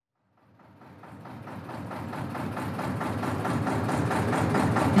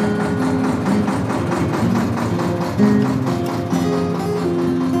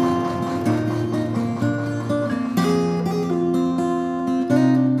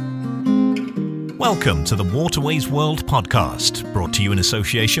Welcome to the Waterways World podcast, brought to you in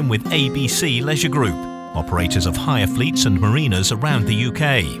association with ABC Leisure Group, operators of hire fleets and marinas around the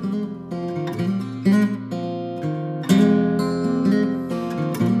UK.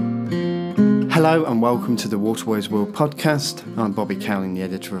 Hello and welcome to the Waterways World podcast. I'm Bobby Cowling, the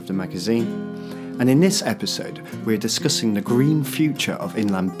editor of the magazine. And in this episode, we're discussing the green future of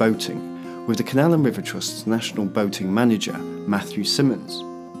inland boating with the Canal River Trust's National Boating Manager, Matthew Symonds.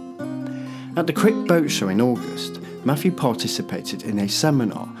 At the Crick Boat Show in August, Matthew participated in a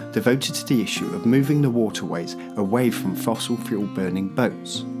seminar devoted to the issue of moving the waterways away from fossil fuel burning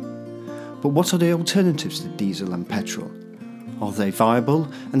boats. But what are the alternatives to diesel and petrol? Are they viable,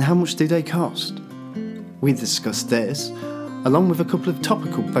 and how much do they cost? We discussed this, along with a couple of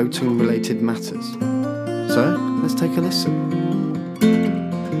topical boating related matters. So, let's take a listen.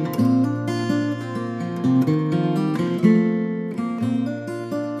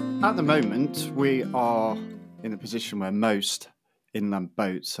 At the moment, we are in a position where most inland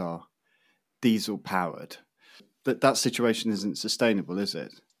boats are diesel powered. But that situation isn't sustainable, is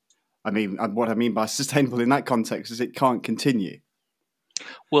it? I mean, what I mean by sustainable in that context is it can't continue.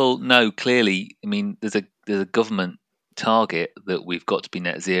 Well, no, clearly. I mean, there's a government target that we've got to be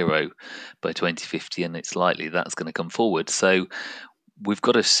net zero by 2050, and it's likely that's going to come forward. So we've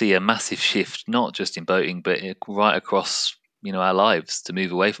got to see a massive shift, not just in boating, but right across our lives, to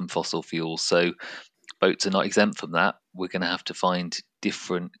move away from fossil fuels. So boats are not exempt from that. We're going to have to find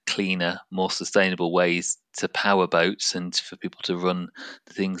different, cleaner, more sustainable ways to power boats and for people to run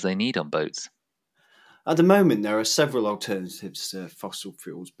the things they need on boats. At the moment, there are several alternatives to fossil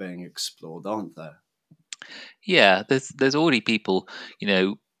fuels being explored, aren't there? Yeah, there's already people,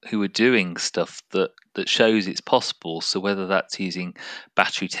 who are doing stuff that shows it's possible. So whether that's using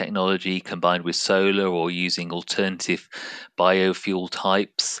battery technology combined with solar or using alternative biofuel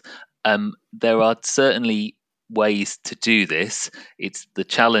types, there are certainly ways to do this. It's the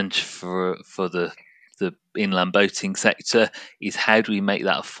challenge for the inland boating sector is, how do we make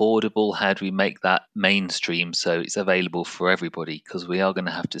that affordable? How do we make that mainstream so it's available for everybody? Because we are going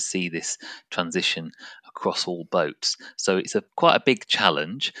to have to see this transition across all boats. So it's quite a big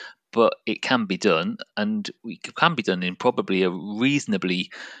challenge, but it can be done, and it can be done in probably a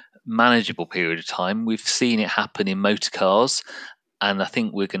reasonably manageable period of time. We've seen it happen in motor cars, and I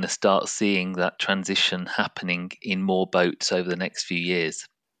think we're going to start seeing that transition happening in more boats over the next few years.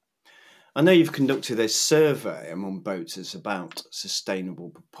 I know you've conducted a survey among boaters about sustainable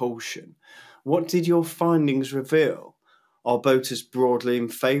propulsion. What did your findings reveal? Are boaters broadly in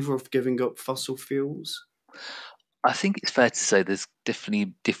favour of giving up fossil fuels? I think it's fair to say there's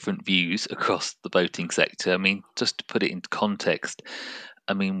definitely different views across the boating sector. I mean, just to put it into context,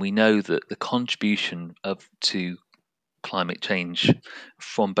 we know that the contribution to climate change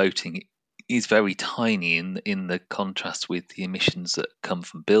from boating is very tiny in the contrast with the emissions that come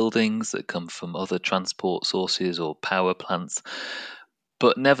from buildings, that come from other transport sources or power plants.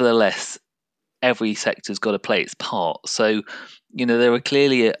 But nevertheless, every sector's got to play its part. So, there are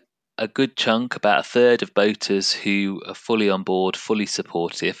clearly a good chunk, about a third of boaters who are fully on board, fully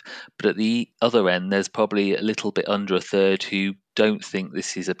supportive. But at the other end, there's probably a little bit under a third who don't think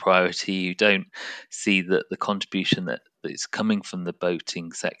this is a priority, who don't see that the contribution that is coming from the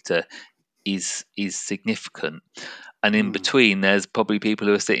boating sector is significant. And in between, there's probably people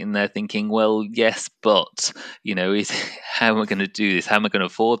who are sitting there thinking, well, yes, but, how am I going to do this? How am I going to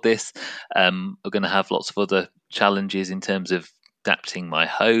afford this? We're going to have lots of other challenges in terms of adapting my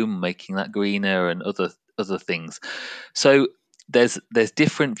home, making that greener, and other things. So there's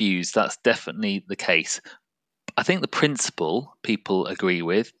different views. That's definitely the case. I think the principle people agree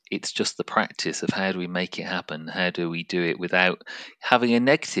with. It's just the practice of how do we make it happen? How do we do it without having a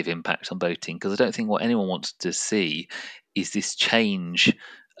negative impact on boating? Because I don't think what anyone wants to see is this change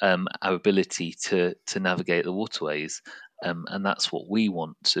our ability to navigate the waterways. And that's what we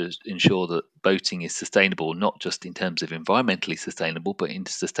want, to ensure that boating is sustainable, not just in terms of environmentally sustainable, but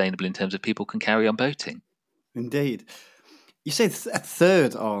sustainable in terms of people can carry on boating. Indeed. You say a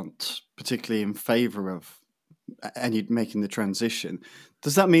third aren't particularly in favour of making the transition.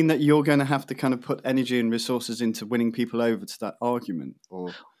 Does that mean that you're going to have to kind of put energy and resources into winning people over to that argument?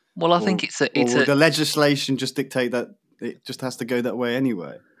 Well, I think it's the legislation just dictate that it just has to go that way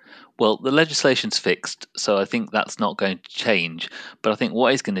anyway? Well, the legislation's fixed, so I think that's not going to change. But I think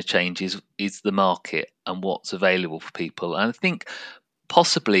what is going to change is the market and what's available for people. And I think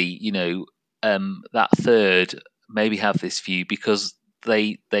possibly, that third maybe have this view because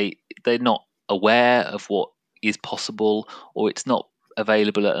they're not aware of what is possible, or it's not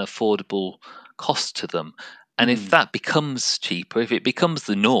available at an affordable cost to them. And if that becomes cheaper, if it becomes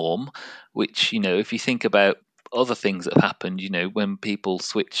the norm, which, if you think about other things that have happened, when people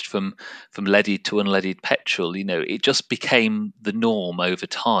switched from leaded to unleaded petrol, it just became the norm over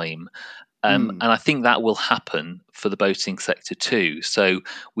time. And I think that will happen for the boating sector too. So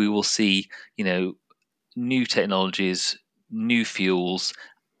we will see, new technologies, new fuels,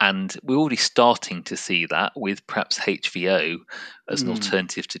 and we're already starting to see that with perhaps HVO as an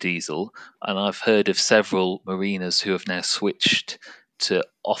alternative to diesel. And I've heard of several marinas who have now switched to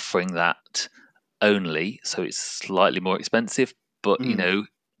offering that only, so it's slightly more expensive, but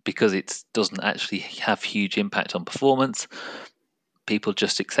because it doesn't actually have huge impact on performance, people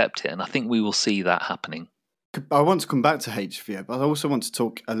just accept it. And I think we will see that happening. I want to come back to HVO, but I also want to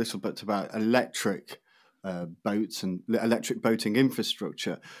talk a little bit about electric boats and electric boating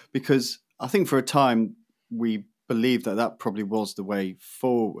infrastructure, because I think for a time we believed that probably was the way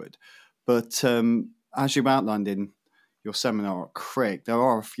forward. But as you outlined in your seminar at Crick, there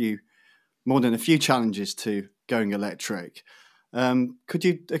are more than a few challenges to going electric. Could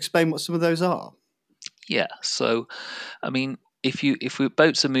you explain what some of those are? Yeah, so if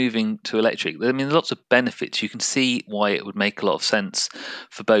boats are moving to electric, there's lots of benefits. You can see why it would make a lot of sense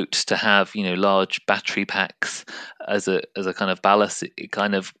for boats to have large battery packs as a kind of ballast. It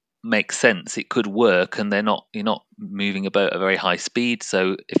kind of makes sense. It could work, and you're not moving a boat at a very high speed,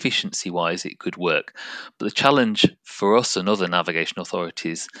 so efficiency wise it could work. But the challenge for us and other navigation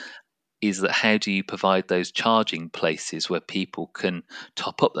authorities is that how do you provide those charging places where people can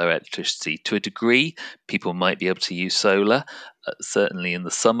top up their electricity? To a degree, people might be able to use solar. Certainly in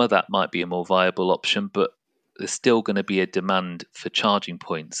the summer, that might be a more viable option, but there's still going to be a demand for charging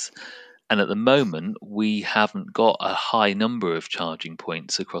points. And at the moment, we haven't got a high number of charging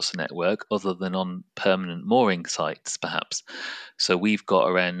points across the network other than on permanent mooring sites, perhaps. So we've got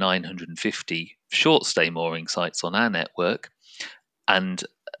around 950 short stay mooring sites on our network. And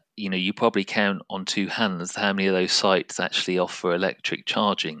you probably count on two hands how many of those sites actually offer electric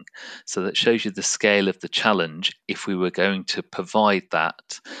charging. So that shows you the scale of the challenge if we were going to provide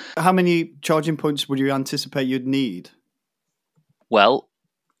that. How many charging points would you anticipate you'd need? Well,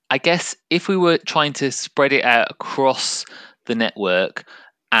 I guess if we were trying to spread it out across the network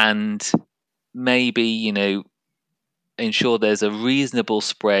and maybe, ensure there's a reasonable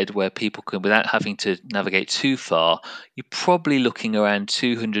spread where people can, without having to navigate too far, you're probably looking around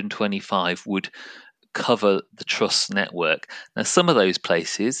 225 would cover the trust network. Now, some of those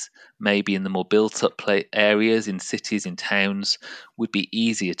places, maybe in the more built-up areas, in cities, in towns, would be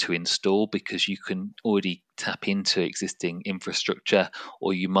easier to install because you can already tap into existing infrastructure,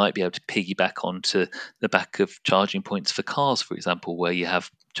 or you might be able to piggyback onto the back of charging points for cars, for example, where you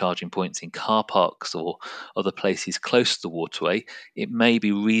have charging points in car parks or other places close to the waterway. It may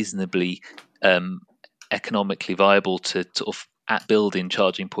be reasonably economically viable to sort of build in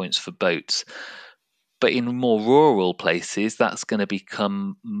charging points for boats. But in more rural places, that's going to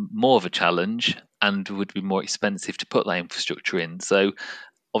become more of a challenge and would be more expensive to put that infrastructure in. So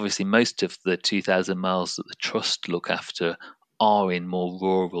obviously, most of the 2,000 miles that the Trust look after are in more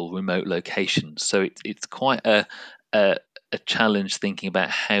rural, remote locations. So it's quite a challenge thinking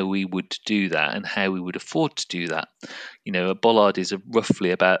about how we would do that and how we would afford to do that. A bollard is roughly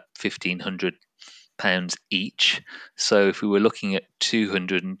about £1,500 each. So if we were looking at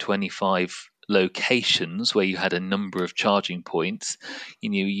 225 locations where you had a number of charging points,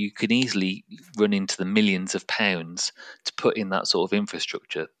 you could easily run into the millions of pounds to put in that sort of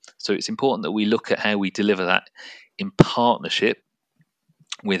infrastructure. So it's important that we look at how we deliver that in partnership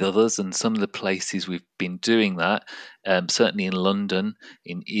with others, and some of the places we've been doing that, certainly in London,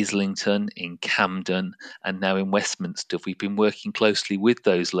 in Islington, in Camden, and now in Westminster, we've been working closely with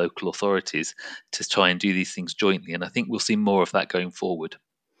those local authorities to try and do these things jointly, and I think we'll see more of that going forward.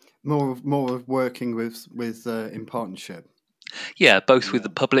 More of working with in partnership. Yeah, both with the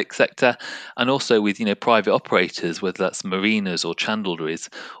public sector and also with private operators, whether that's marinas or chandleries,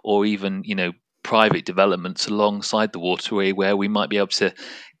 or even private developments alongside the waterway, where we might be able to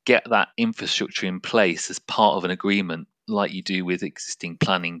get that infrastructure in place as part of an agreement, like you do with existing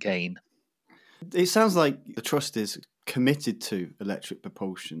planning gain. It sounds like the Trust is committed to electric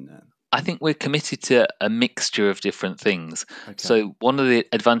propulsion then. I think we're committed to a mixture of different things. Okay. So one of the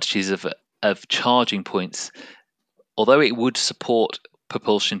advantages of charging points, although it would support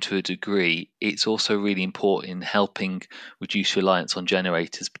propulsion to a degree, it's also really important in helping reduce reliance on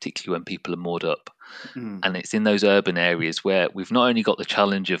generators, particularly when people are moored up. And it's in those urban areas where we've not only got the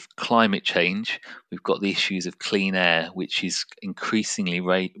challenge of climate change, we've got the issues of clean air, which is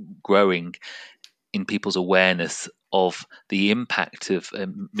increasingly growing in people's awareness of the impact of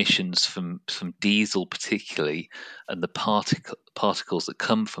emissions from diesel particularly, and the particles that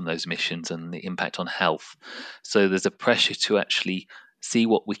come from those emissions and the impact on health. So there's a pressure to actually see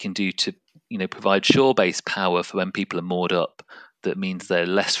what we can do to provide shore-based power for when people are moored up. That means they're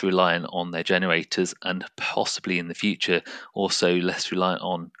less reliant on their generators, and possibly in the future also less reliant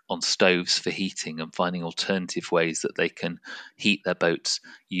on stoves for heating, and finding alternative ways that they can heat their boats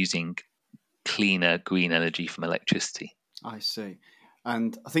using cleaner green energy from electricity. I see.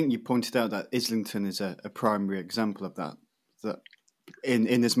 And I think you pointed out that Islington is a primary example of that. That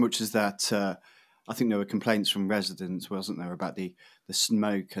in as much as that, I think there were complaints from residents, wasn't there, about the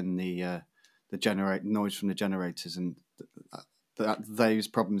smoke and the noise from the generators, and that those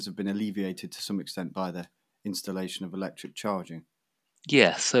problems have been alleviated to some extent by the installation of electric charging.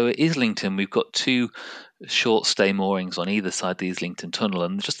 Yeah, so at Islington, we've got two short stay moorings on either side of the Islington Tunnel,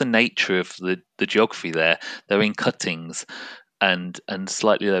 and just the nature of the geography there, they're in cuttings and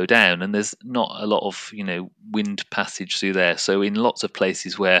slightly low down, and there's not a lot of wind passage through there. So in lots of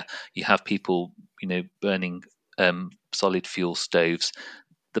places where you have people burning solid fuel stoves,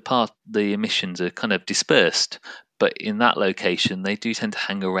 the emissions are kind of dispersed, but in that location they do tend to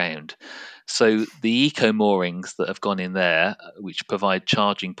hang around. So the eco moorings that have gone in there, which provide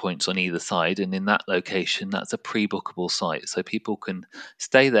charging points on either side, and in that location, that's a pre-bookable site, so people can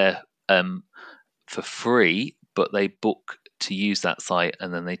stay there for free, but they book to use that site,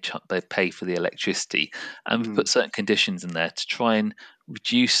 and then they pay for the electricity. And we've put certain conditions in there to try and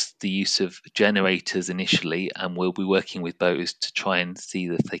reduce the use of generators initially, and we'll be working with boaters to try and see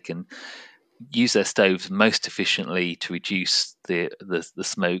that they can use their stoves most efficiently to reduce the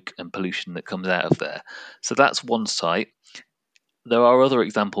smoke and pollution that comes out of there. So that's one site. There are other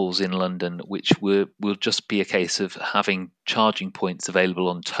examples in London which will just be a case of having charging points available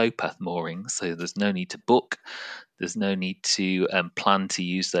on towpath moorings, so there's no need to book. There's no need to plan to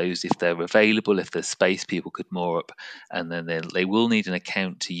use those. If they're available, if there's space, people could moor up, and then they will need an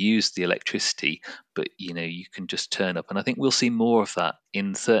account to use the electricity, but you can just turn up. And I think we'll see more of that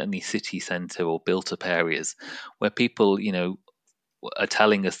in certainly city centre or built up areas where people are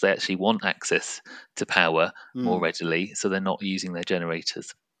telling us they actually want access to power more readily, so they're not using their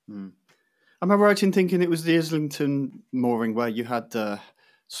generators. Am I right in thinking it was the Islington mooring where you had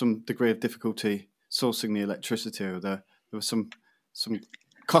some degree of difficulty sourcing the electricity, or there were some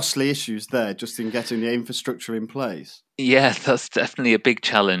costly issues there just in getting the infrastructure in place? Yeah, that's definitely a big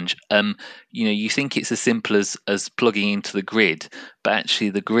challenge. You think it's as simple as plugging into the grid, but actually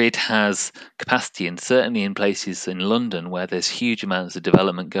the grid has capacity, and certainly in places in London where there's huge amounts of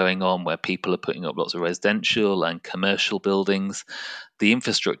development going on, where people are putting up lots of residential and commercial buildings, the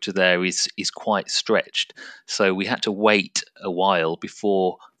infrastructure there is quite stretched. So we had to wait a while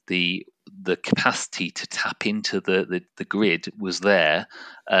before the capacity to tap into the grid was there,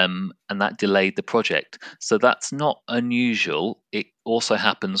 and that delayed the project. So that's not unusual. It also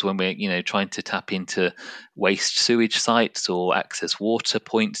happens when we're trying to tap into waste sewage sites or access water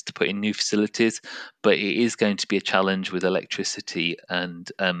points to put in new facilities, but it is going to be a challenge with electricity,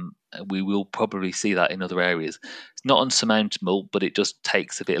 and we will probably see that in other areas. It's not unsurmountable, but it just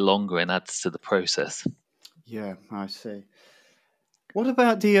takes a bit longer and adds to the process. Yeah, I see. What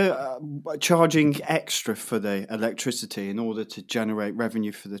about the charging extra for the electricity in order to generate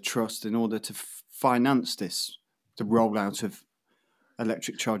revenue for the trust, in order to finance the rollout of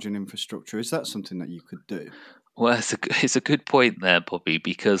electric charging infrastructure? Is that something that you could do? Well, it's a good point there, Bobby,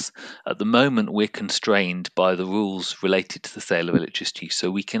 because at the moment we're constrained by the rules related to the sale of electricity,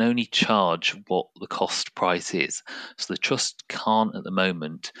 so we can only charge what the cost price is. So the trust can't at the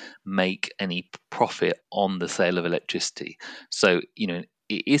moment make any profit on the sale of electricity. So,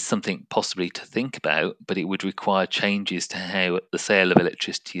 it is something possibly to think about, but it would require changes to how the sale of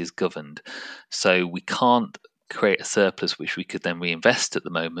electricity is governed. So we can't create a surplus which we could then reinvest at the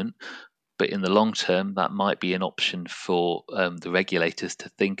moment. But in the long term, that might be an option for the regulators to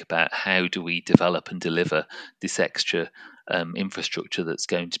think about: how do we develop and deliver this extra infrastructure that's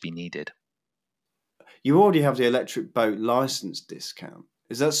going to be needed. You already have the electric boat licence discount.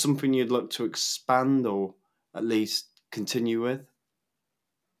 Is that something you'd look to expand or at least continue with?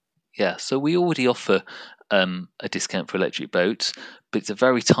 Yeah, so we already offer a discount for electric boats, but it's a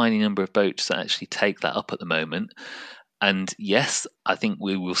very tiny number of boats that actually take that up at the moment. And yes, I think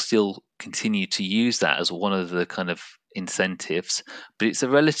we will still continue to use that as one of the kind of incentives, but it's a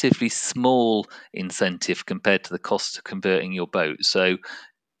relatively small incentive compared to the cost of converting your boat. So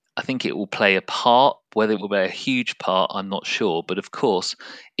I think it will play a part. Whether it will play a huge part, I'm not sure. But of course,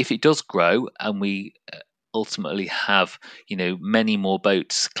 if it does grow and we ultimately have many more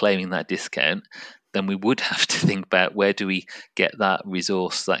boats claiming that discount, then we would have to think about where do we get that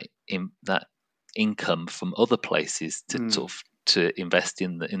resource, that income from other places to sort of to invest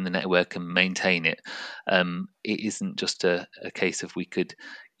in the network and maintain it. It isn't just a case of we could,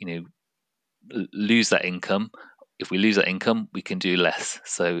 lose that income. If we lose that income, we can do less.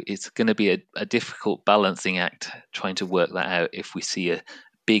 So it's going to be a difficult balancing act trying to work that out if we see a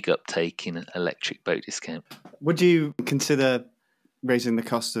big uptake in electric boat discount. Would you consider raising the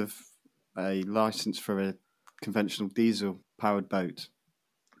cost of a license for a conventional diesel-powered boat?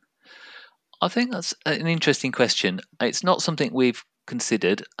 I think that's an interesting question. It's not something we've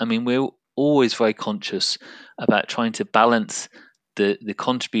considered. I mean, we're always very conscious about trying to balance the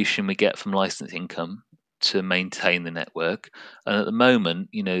contribution we get from license income to maintain the network. And at the moment,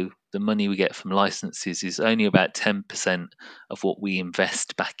 the money we get from licenses is only about 10% of what we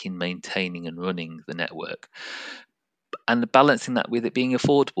invest back in maintaining and running the network. And balancing that with it being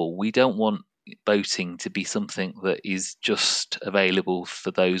affordable, we don't want boating to be something that is just available for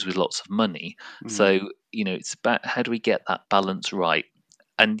those with lots of money. So, it's about how do we get that balance right?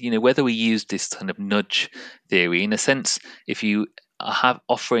 And, whether we use this kind of nudge theory, in a sense, if you have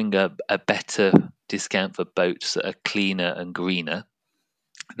offering a better discount for boats that are cleaner and greener,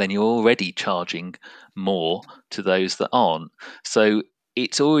 then you're already charging more to those that aren't. So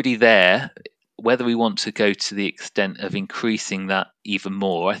it's already there. Whether we want to go to the extent of increasing that even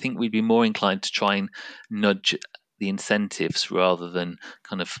more, I think we'd be more inclined to try and nudge the incentives rather than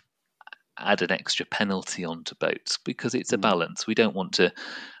kind of add an extra penalty onto boats, because it's a balance. We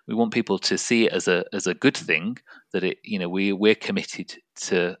want people to see it as a good thing, that we're committed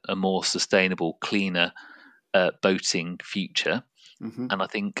to a more sustainable, cleaner boating future. And I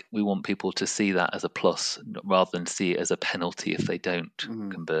think we want people to see that as a plus rather than see it as a penalty if they don't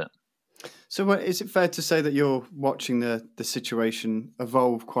convert. So is it fair to say that you're watching the situation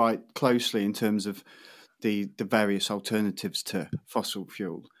evolve quite closely in terms of the various alternatives to fossil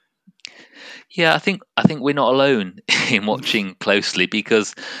fuel? Yeah, I think we're not alone in watching closely,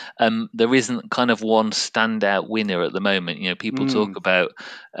 because there isn't kind of one standout winner at the moment. People talk about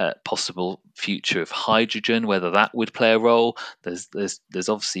possible future of hydrogen, whether that would play a role. There's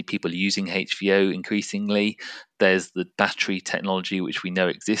obviously people using HVO increasingly. There's the battery technology, which we know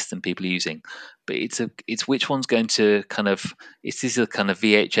exists and people are using. But it's which one's going to kind of, this is a kind of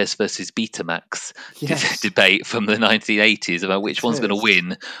VHS versus Betamax debate from the 1980s about which one's going to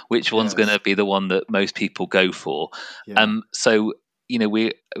win, which one's going to be the one that most people go for. So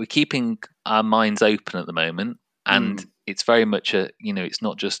we're keeping our minds open at the moment, and it's very much it's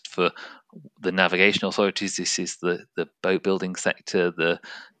not just for the navigation authorities. This is the boat building sector,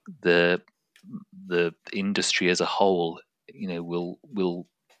 the industry as a whole. Will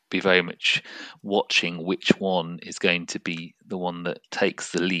be very much watching which one is going to be the one that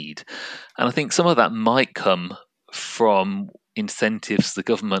takes the lead. And I think some of that might come from incentives the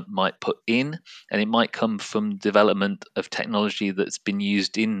government might put in, and it might come from development of technology that's been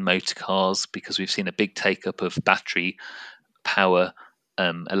used in motor cars, because we've seen a big take up of battery power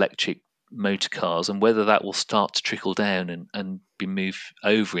electric motor cars, and whether that will start to trickle down and be moved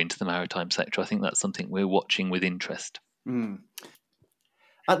over into the maritime sector. I think that's something we're watching with interest.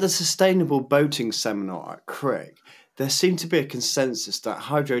 At the Sustainable Boating Seminar at Crick, there seemed to be a consensus that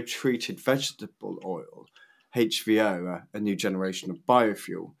hydro-treated vegetable oil, HVO, a new generation of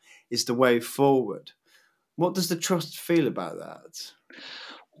biofuel, is the way forward. What does the Trust feel about that?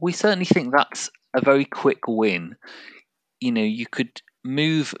 We certainly think that's a very quick win. You could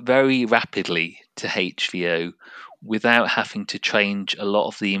move very rapidly to HVO without having to change a lot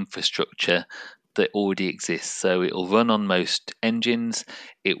of the infrastructure that already exists. So it will run on most engines.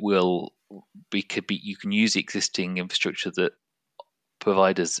 You can use existing infrastructure that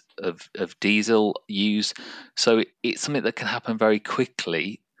providers of diesel use. So it's something that can happen very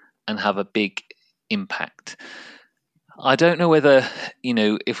quickly and have a big impact. I don't know whether,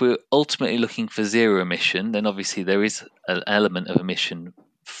 if we're ultimately looking for zero emission, then obviously there is an element of emission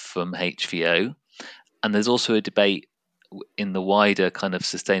from HVO. And there's also a debate in the wider kind of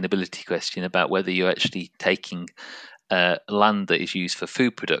sustainability question about whether you're actually taking land that is used for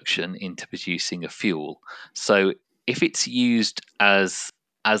food production into producing a fuel. So if it's used as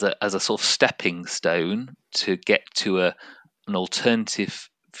a sort of stepping stone to get to an alternative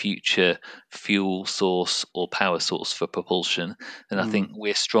future fuel source or power source for propulsion, then I think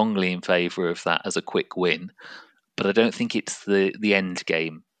we're strongly in favour of that as a quick win. But I don't think it's the end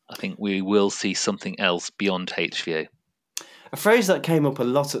game. I think we will see something else beyond HVO. A phrase that came up a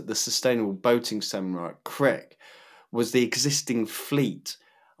lot at the Sustainable Boating Seminar at Crick was the existing fleet,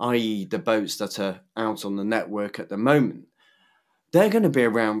 i.e. the boats that are out on the network at the moment. they're going to be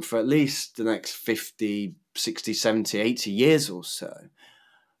around for at least the next 50, 60, 70, 80 years or so.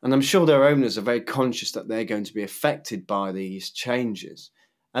 And I'm sure their owners are very conscious that they're going to be affected by these changes.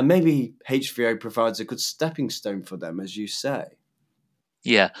 And maybe HVO provides a good stepping stone for them, as you say.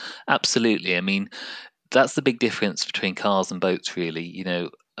 Yeah, absolutely. I mean, that's the big difference between cars and boats, really.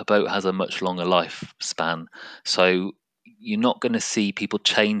 A boat has a much longer lifespan. So you're not going to see people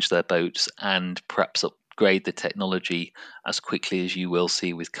change their boats and perhaps upgrade the technology as quickly as you will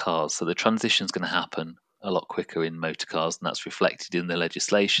see with cars. So the transition is going to happen a lot quicker in motor cars, and that's reflected in the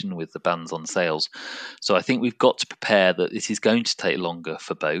legislation with the bans on sales. So I think we've got to prepare that this is going to take longer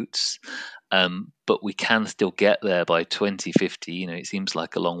for boats. But we can still get there by 2050. It seems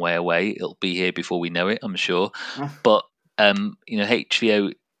like a long way away. It'll be here before we know it, I'm sure. But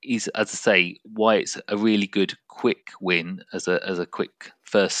HVO is, as I say, why it's a really good quick win as a quick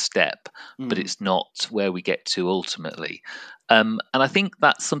first step, but it's not where we get to ultimately. And I think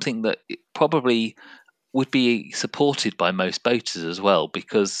that's something that it probably would be supported by most boaters as well,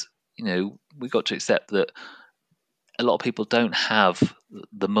 because we've got to accept that a lot of people don't have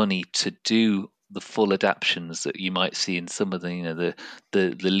the money to do the full adaptations that you might see in some of the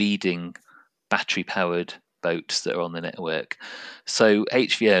leading battery powered boats that are on the network. So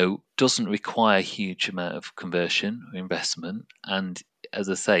HVO doesn't require a huge amount of conversion or investment, and as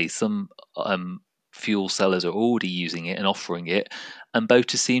I say, some fuel sellers are already using it and offering it, and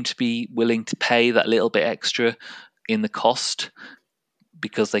boaters seem to be willing to pay that little bit extra in the cost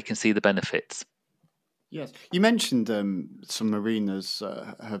because they can see the benefits. Yes, you mentioned some marinas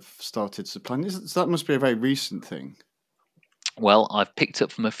have started supplying. So that must be a very recent thing. Well, I've picked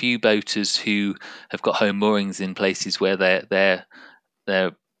up from a few boaters who have got home moorings in places where their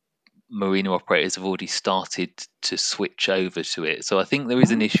marina operators have already started to switch over to it. So I think there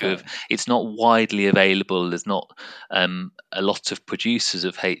is an issue of it's not widely available. There's not a lot of producers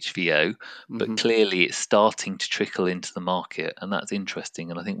of HVO, but clearly it's starting to trickle into the market, and that's interesting.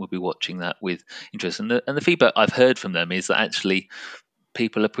 And I think we'll be watching that with interest. And the feedback I've heard from them is that actually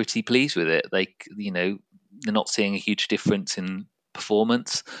people are pretty pleased with it. They're not seeing a huge difference in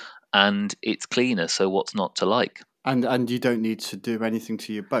performance, and it's cleaner. So what's not to like? And you don't need to do anything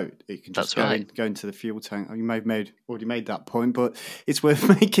to your boat. You can just That's go into the fuel tank. You may have already made that point, but it's worth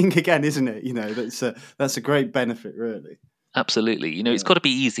making again, isn't it? That's a great benefit, really. Absolutely. It's got to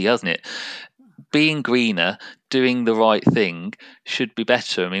be easy, hasn't it? Being greener, doing the right thing should be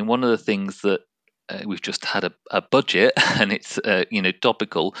better. I mean, one of the things that we've just had a budget, and it's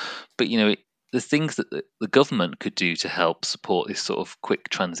topical, but there's things that the government could do to help support this sort of quick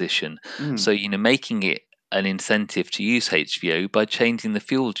transition. So making it an incentive to use HVO by changing the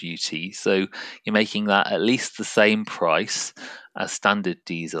fuel duty, so you're making that at least the same price as standard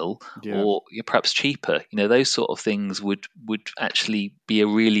diesel, or you're perhaps cheaper. Those sort of things would actually be a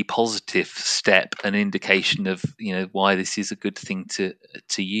really positive step, an indication of why this is a good thing to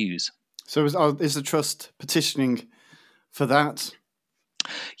use. So is the trust petitioning for that?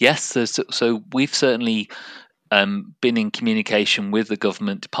 Yes, so we've certainly been in communication with the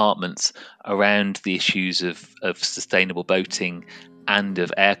government departments around the issues of sustainable boating and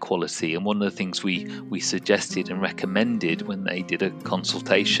of air quality. And one of the things we suggested and recommended when they did a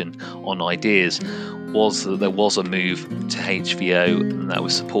consultation on ideas was that there was a move to HVO, and that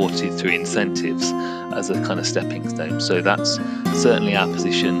was supported through incentives as a kind of stepping stone. So that's certainly our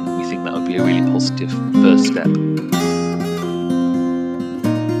position. We think that would be a really positive first step.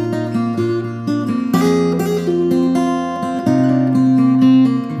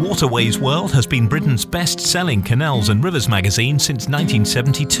 Waterways World has been Britain's best-selling canals and rivers magazine since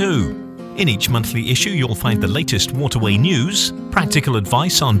 1972. In each monthly issue you'll find the latest waterway news, practical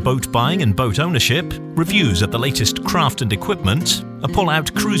advice on boat buying and boat ownership, reviews of the latest craft and equipment, a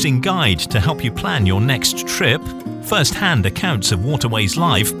pull-out cruising guide to help you plan your next trip, first-hand accounts of waterways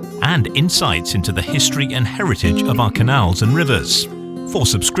life, and insights into the history and heritage of our canals and rivers. For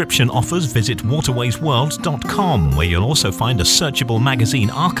subscription offers, visit waterwaysworld.com, where you'll also find a searchable magazine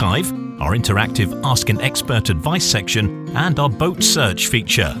archive, our interactive Ask an Expert advice section, and our boat search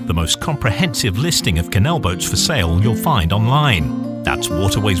feature, the most comprehensive listing of canal boats for sale you'll find online. That's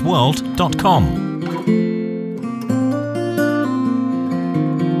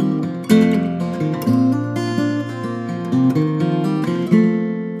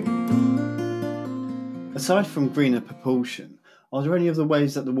Aside from greener propulsion, are there any other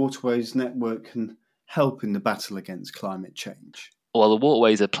ways that the Waterways network can help in the battle against climate change? Well, the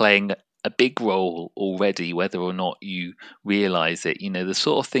waterways are playing a big role already, whether or not you realise it. The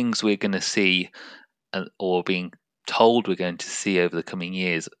sort of things we're going to see or being told we're going to see over the coming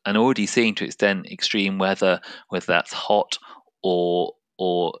years, and already seeing to extent extreme weather, whether that's hot or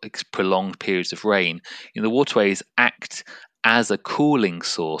prolonged periods of rain. The waterways act as a cooling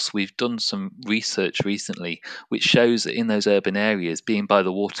source. We've done some research recently which shows that in those urban areas, being by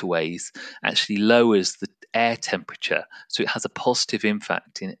the waterways actually lowers the air temperature, so it has a positive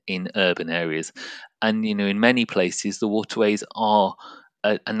impact in urban areas. And in many places the waterways are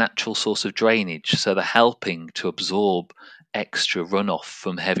a natural source of drainage, so they're helping to absorb extra runoff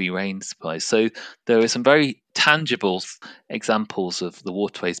from heavy rain supplies. So there are some very tangible examples of the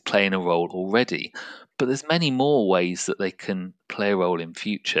waterways playing a role already, but there's many more ways that they can play a role in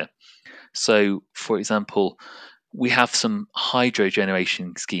future. So, for example, we have some hydro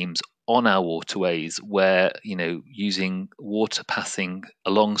generation schemes on our waterways where using water passing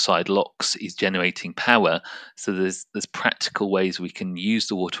alongside locks is generating power. So there's practical ways we can use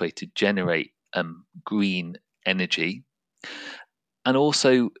the waterway to generate green energy. And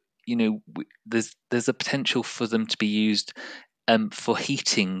also, there's a potential for them to be used for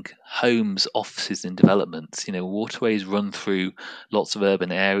heating homes, offices, and developments. Waterways run through lots of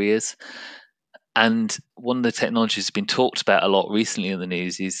urban areas, and one of the technologies that's been talked about a lot recently in the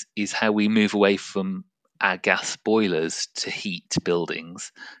news is how we move away from our gas boilers to heat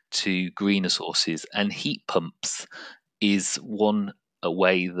buildings to greener sources, and heat pumps is one a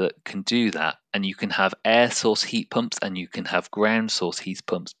way that can do that. And you can have air source heat pumps and you can have ground source heat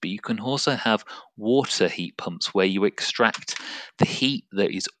pumps, but you can also have water heat pumps where you extract the heat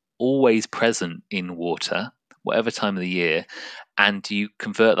that is always present in water, whatever time of the year, and you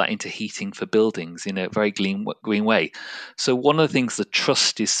convert that into heating for buildings in a very green way. So one of the things the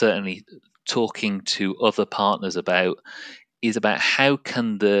trust is certainly talking to other partners about is about how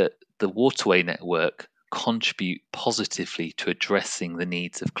can the waterway network contribute positively to addressing the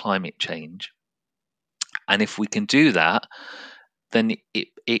needs of climate change. And if we can do that, then it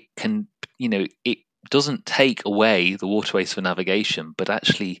can, it doesn't take away the waterways for navigation, but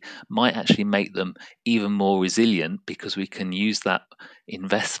might actually make them even more resilient, because we can use that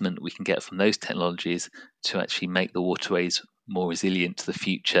investment we can get from those technologies to actually make the waterways more resilient to the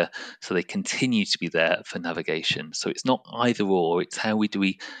future, so they continue to be there for navigation. So it's not either or, it's how do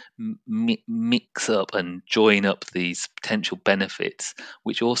we mix up and join up these potential benefits,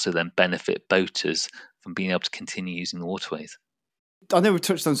 which also then benefit boaters from being able to continue using the waterways. I know we've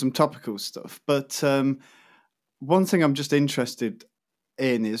touched on some topical stuff, but one thing I'm just interested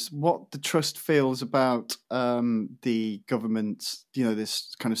in is what the trust feels about the government's,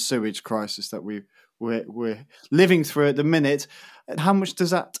 this kind of sewage crisis that we're living through at the minute. And how much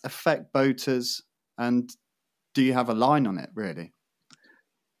does that affect boaters, and do you have a line on it, really?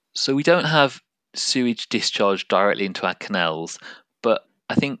 So we don't have sewage discharge directly into our canals, but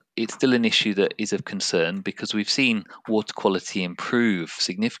I think it's still an issue that is of concern, because we've seen water quality improve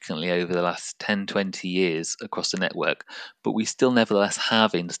significantly over the last 10, 20 years across the network, but we still nevertheless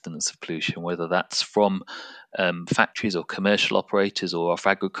have incidents of pollution, whether that's from factories or commercial operators or off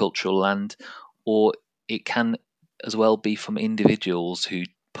agricultural land, or it can as well be from individuals who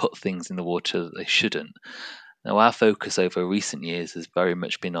put things in the water that they shouldn't. Now, our focus over recent years has very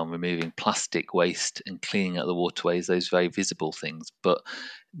much been on removing plastic waste and cleaning up the waterways, those very visible things. But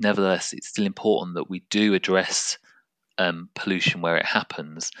nevertheless, it's still important that we do address pollution where it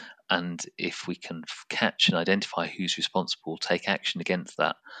happens. And if we can catch and identify who's responsible, take action against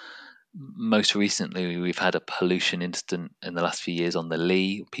that. Most recently, we've had a pollution incident in the last few years on the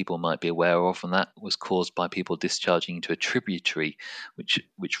Lee, people might be aware of, and that was caused by people discharging into a tributary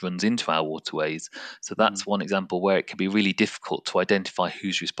which runs into our waterways. So that's one example where it can be really difficult to identify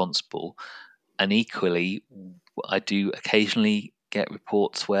who's responsible. And equally, I do occasionally get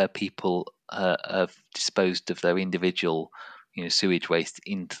reports where people have disposed of their individual sewage waste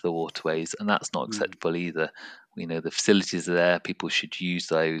into the waterways, and that's not acceptable either. The facilities are there, people should use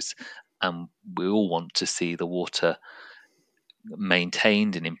those, and we all want to see the water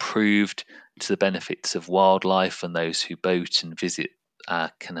maintained and improved to the benefits of wildlife and those who boat and visit our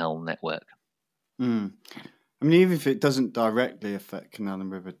canal network. I mean, even if it doesn't directly affect Canal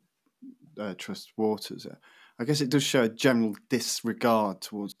and River Trust waters, I guess it does show a general disregard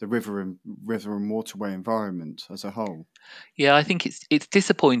towards the river and waterway environment as a whole. Yeah, I think it's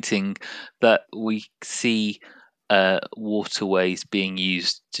disappointing that we see waterways being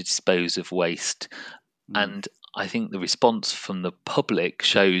used to dispose of waste, and I think the response from the public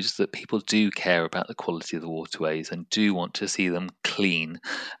shows that people do care about the quality of the waterways and do want to see them clean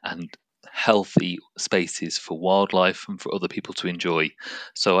and healthy spaces for wildlife and for other people to enjoy.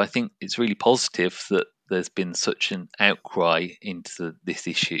 So I think it's really positive that there's been such an outcry into this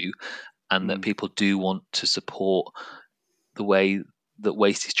issue, and that people do want to support the way that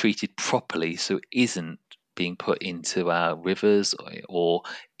waste is treated properly, so it isn't being put into our rivers or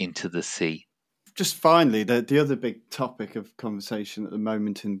into the sea. Just finally, the other big topic of conversation at the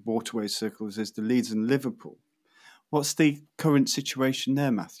moment in waterways circles is the Leeds and Liverpool. What's the current situation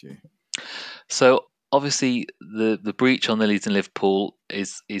there, Matthew? So obviously the breach on the Leeds and Liverpool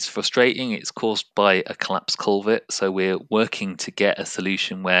is frustrating. It's caused by a collapsed culvert. So we're working to get a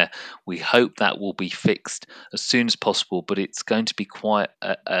solution where we hope that will be fixed as soon as possible, but it's going to be quite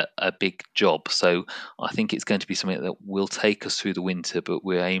a big job. So I think it's going to be something that will take us through the winter, but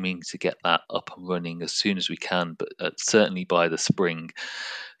we're aiming to get that up and running as soon as we can, but certainly by the spring.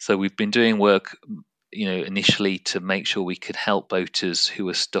 So we've been doing work initially to make sure we could help boaters who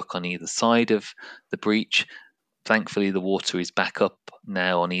are stuck on either side of the breach. Thankfully, the water is back up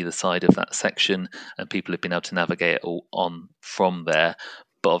now on either side of that section, and people have been able to navigate on from there.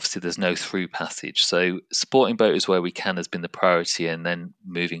 But obviously, there's no through passage. So supporting boaters where we can has been the priority, and then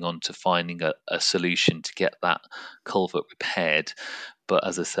moving on to finding a solution to get that culvert repaired. But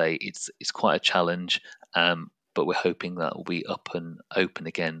as I say, it's quite a challenge, but we're hoping that will be up and open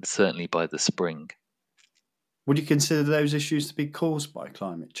again, certainly by the spring. Would you consider those issues to be caused by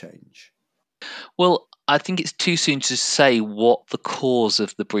climate change? Well, I think it's too soon to say what the cause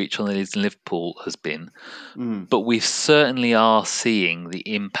of the breach on the Leeds and Liverpool has been, but we certainly are seeing the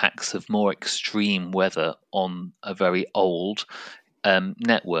impacts of more extreme weather on a very old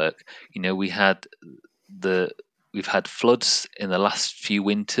network. We've had floods in the last few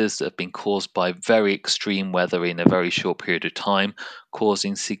winters that have been caused by very extreme weather in a very short period of time,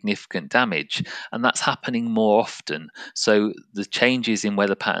 causing significant damage. And that's happening more often. So the changes in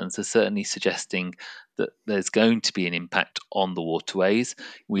weather patterns are certainly suggesting that there's going to be an impact on the waterways.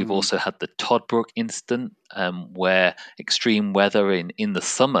 We've also had the Toddbrook incident, where extreme weather in the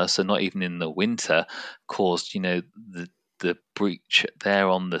summer, so not even in the winter, caused the breach there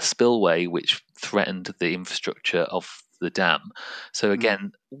on the spillway, which threatened the infrastructure of the dam. So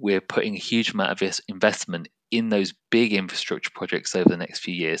again, we're putting a huge amount of investment in those big infrastructure projects over the next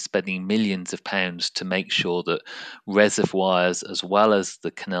few years, spending millions of pounds to make sure that reservoirs as well as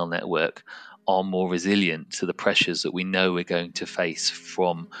the canal network are more resilient to the pressures that we know we're going to face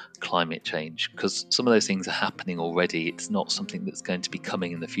from climate change, because some of those things are happening already. It's not something that's going to be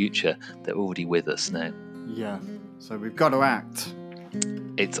coming in the future. They're already with us now. Yeah, so we've got to act.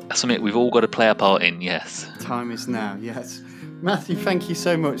 It's something we've all got to play our part in, yes. Time is now, yes. Matthew, thank you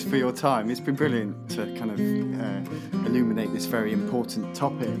so much for your time. It's been brilliant to kind of illuminate this very important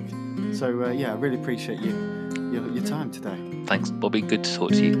topic. So, I really appreciate your time today. Thanks, Bobby. Good to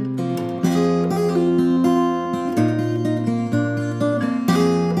talk to you.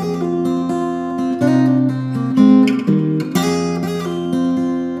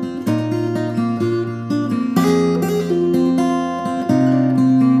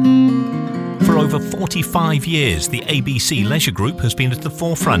 For over 45 years, the ABC Leisure Group has been at the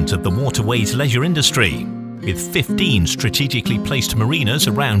forefront of the waterways leisure industry. With 15 strategically placed marinas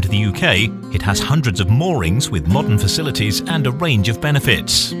around the UK, it has hundreds of moorings with modern facilities and a range of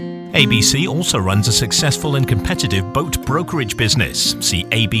benefits. ABC also runs a successful and competitive boat brokerage business. See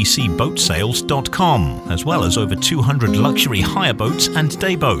abcboatsales.com, as well as over 200 luxury hire boats and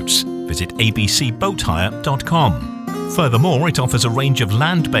day boats. Visit abcboathire.com. Furthermore, it offers a range of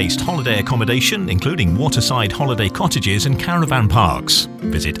land-based holiday accommodation, including waterside holiday cottages and caravan parks.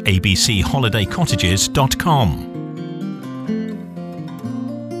 Visit abcholidaycottages.com.